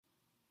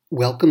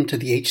Welcome to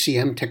the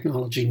HCM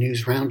Technology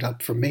News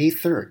Roundup for May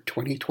 3rd,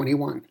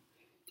 2021.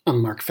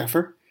 I'm Mark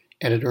Pfeffer,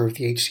 editor of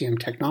the HCM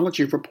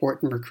Technology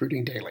Report and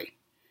Recruiting Daily.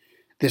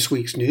 This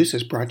week's news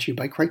is brought to you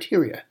by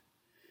Criteria.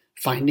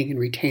 Finding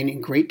and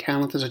retaining great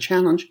talent is a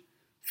challenge.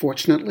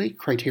 Fortunately,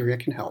 Criteria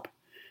can help.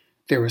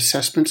 Their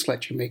assessments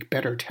let you make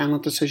better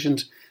talent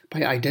decisions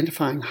by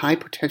identifying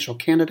high-potential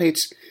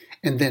candidates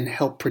and then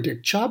help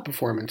predict job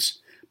performance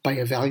by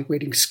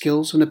evaluating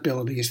skills and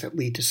abilities that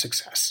lead to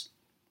success.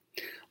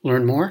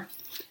 Learn more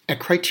at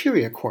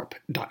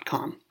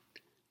criteriacorp.com.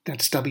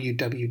 That's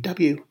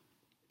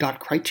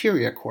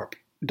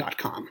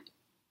www.criteriacorp.com.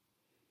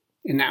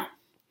 And now,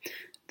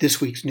 this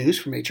week's news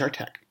from HR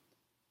Tech.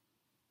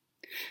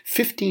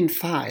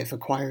 15Five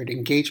acquired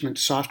engagement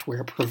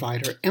software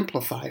provider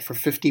Amplify for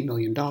 $50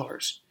 million.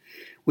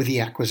 With the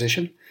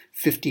acquisition,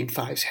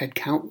 15Five's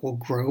headcount will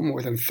grow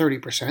more than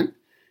 30%,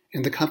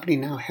 and the company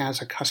now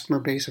has a customer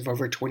base of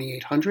over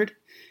 2,800,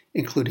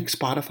 including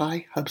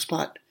Spotify,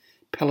 HubSpot,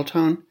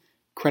 Peloton,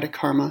 Credit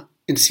Karma,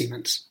 and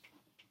Siemens.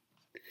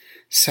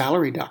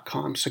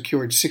 Salary.com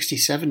secured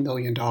 $67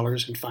 million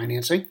in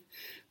financing.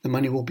 The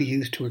money will be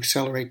used to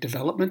accelerate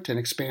development and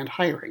expand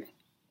hiring.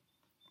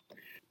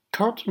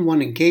 Carlton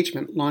One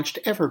Engagement launched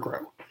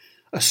Evergrow,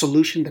 a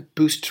solution that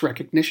boosts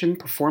recognition,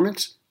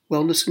 performance,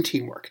 wellness, and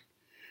teamwork.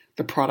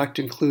 The product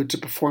includes a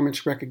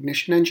performance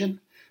recognition engine,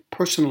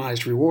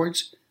 personalized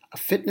rewards, a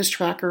fitness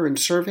tracker, and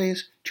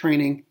surveys,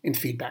 training, and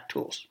feedback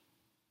tools.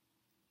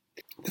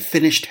 The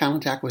Finnish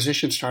talent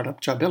acquisition startup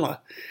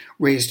Jobilla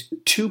raised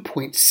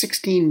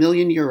 €2.16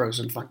 million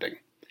in funding.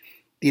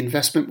 The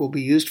investment will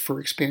be used for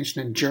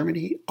expansion in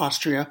Germany,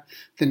 Austria,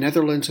 the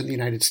Netherlands, and the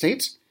United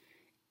States.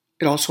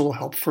 It also will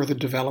help further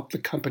develop the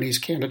company's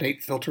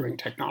candidate filtering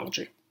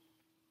technology.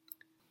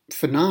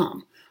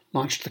 Phnom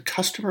launched the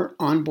Customer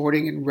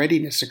Onboarding and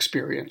Readiness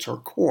Experience, or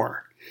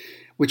CORE,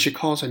 which it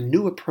calls a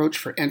new approach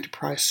for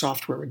enterprise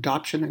software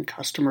adoption and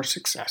customer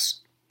success.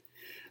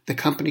 The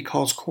company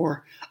calls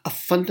CORE a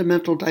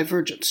fundamental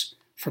divergence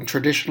from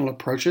traditional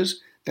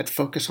approaches that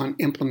focus on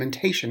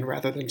implementation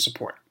rather than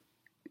support.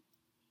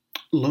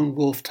 Lone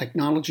Wolf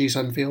Technologies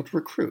unveiled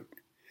Recruit,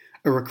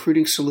 a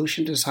recruiting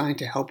solution designed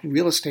to help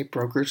real estate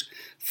brokers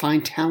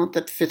find talent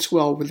that fits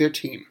well with their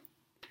team.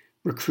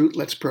 Recruit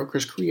lets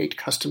brokers create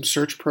custom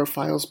search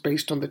profiles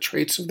based on the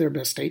traits of their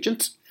best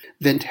agents,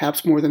 then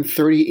taps more than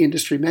 30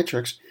 industry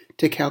metrics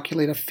to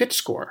calculate a fit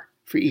score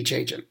for each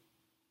agent.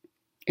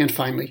 And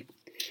finally,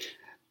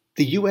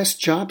 the U.S.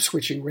 job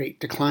switching rate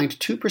declined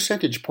 2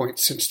 percentage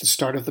points since the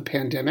start of the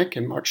pandemic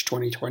in March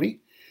 2020.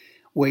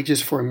 Wages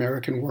for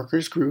American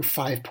workers grew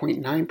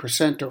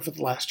 5.9% over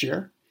the last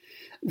year.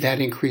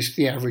 That increased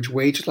the average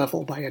wage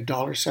level by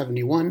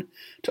 $1.71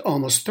 to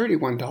almost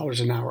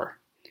 $31 an hour.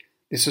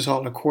 This is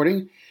all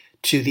according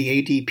to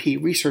the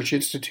ADP Research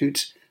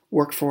Institute's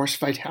Workforce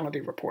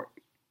Vitality Report.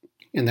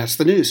 And that's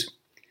the news.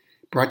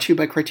 Brought to you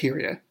by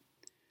Criteria.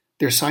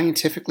 Their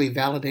scientifically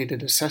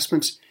validated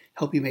assessments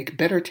help you make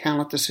better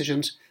talent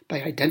decisions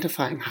by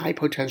identifying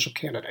high-potential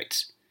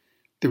candidates.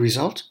 The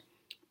result?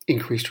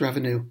 Increased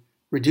revenue,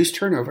 reduced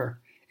turnover,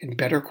 and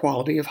better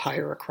quality of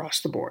hire across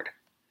the board.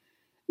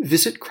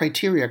 Visit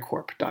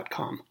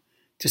criteriacorp.com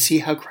to see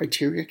how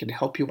Criteria can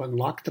help you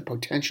unlock the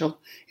potential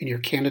in your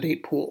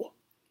candidate pool.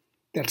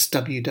 That's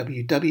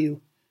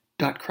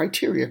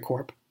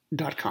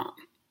www.criteriacorp.com.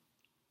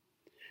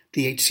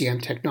 The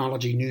HCM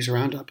Technology News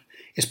Roundup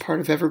is part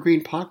of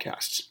Evergreen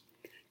Podcasts.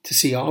 To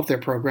see all of their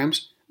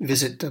programs,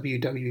 visit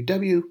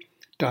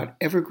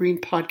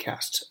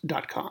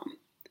www.evergreenpodcasts.com.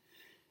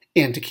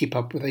 And to keep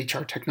up with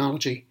HR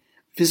technology,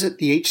 visit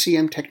the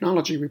HCM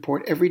Technology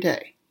Report every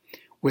day.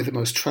 We're the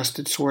most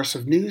trusted source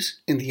of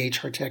news in the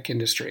HR tech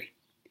industry.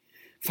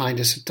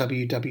 Find us at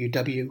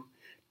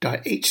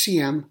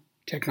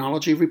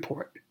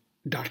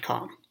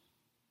www.hcmtechnologyreport.com.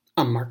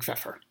 I'm Mark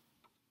Pfeffer.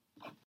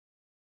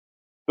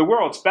 The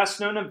world's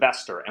best-known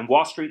investor and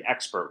Wall Street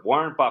expert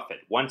Warren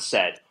Buffett once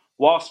said,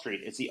 "Wall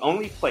Street is the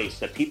only place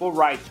that people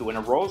ride to in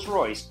a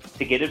Rolls-Royce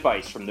to get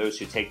advice from those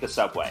who take the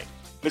subway."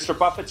 Mr.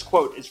 Buffett's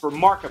quote is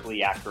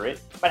remarkably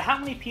accurate, but how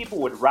many people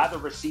would rather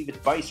receive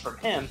advice from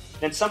him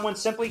than someone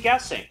simply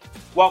guessing?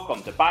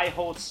 Welcome to Buy,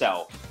 Hold,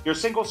 Sell, your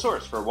single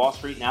source for Wall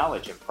Street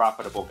knowledge and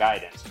profitable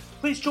guidance.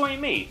 Please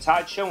join me,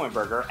 Todd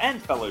Schoenberger, and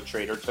fellow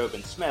trader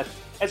Tobin Smith,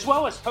 as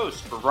well as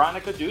host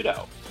Veronica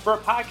Dudo, for a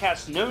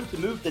podcast known to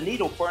move the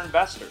needle for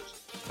investors.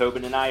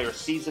 Tobin and I are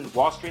seasoned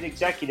Wall Street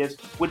executives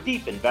with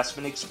deep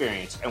investment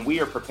experience, and we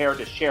are prepared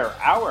to share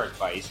our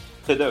advice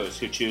to those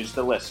who choose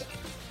to listen.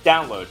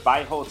 Download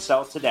Buy, Hold,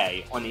 Sell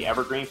today on the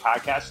Evergreen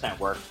Podcast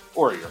Network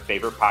or your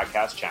favorite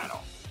podcast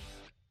channel.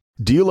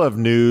 Do you love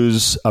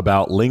news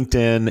about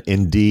LinkedIn,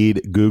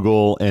 Indeed,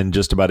 Google, and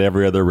just about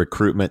every other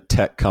recruitment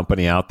tech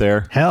company out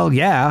there? Hell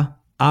yeah.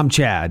 I'm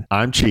Chad.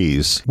 I'm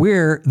Cheese.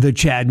 We're the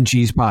Chad and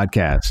Cheese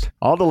Podcast.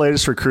 All the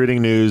latest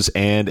recruiting news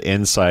and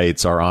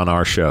insights are on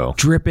our show.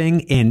 Dripping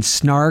in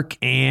snark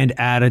and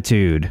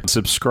attitude.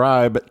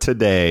 Subscribe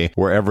today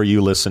wherever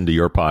you listen to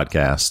your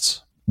podcasts.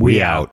 We out.